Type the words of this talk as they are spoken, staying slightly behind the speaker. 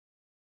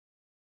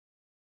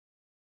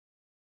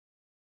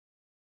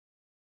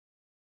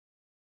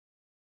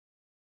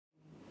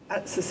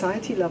at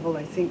society level,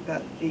 I think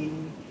that the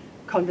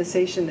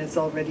conversation is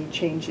already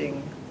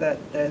changing, that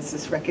there's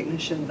this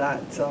recognition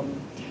that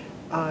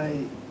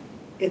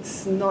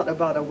it's not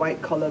about a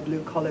white-collar,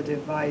 blue-collar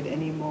divide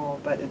anymore,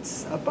 but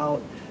it's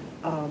about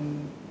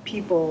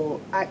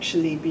people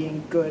actually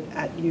being good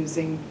at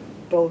using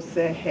both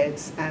their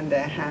heads and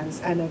their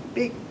hands and a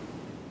big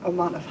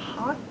amount of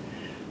heart.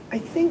 I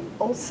think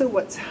also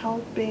what's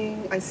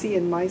helping, I see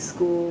in my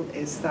school,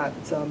 is that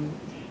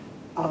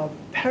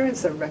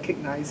parents are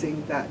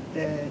recognizing that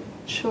their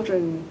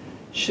children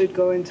should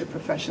go into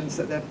professions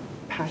that they're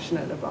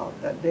passionate about,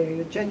 that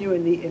they're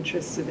genuinely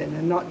interested in,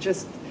 and not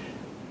just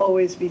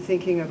always be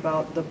thinking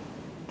about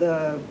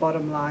the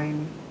bottom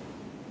line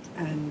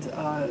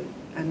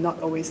and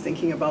not always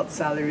thinking about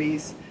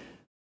salaries.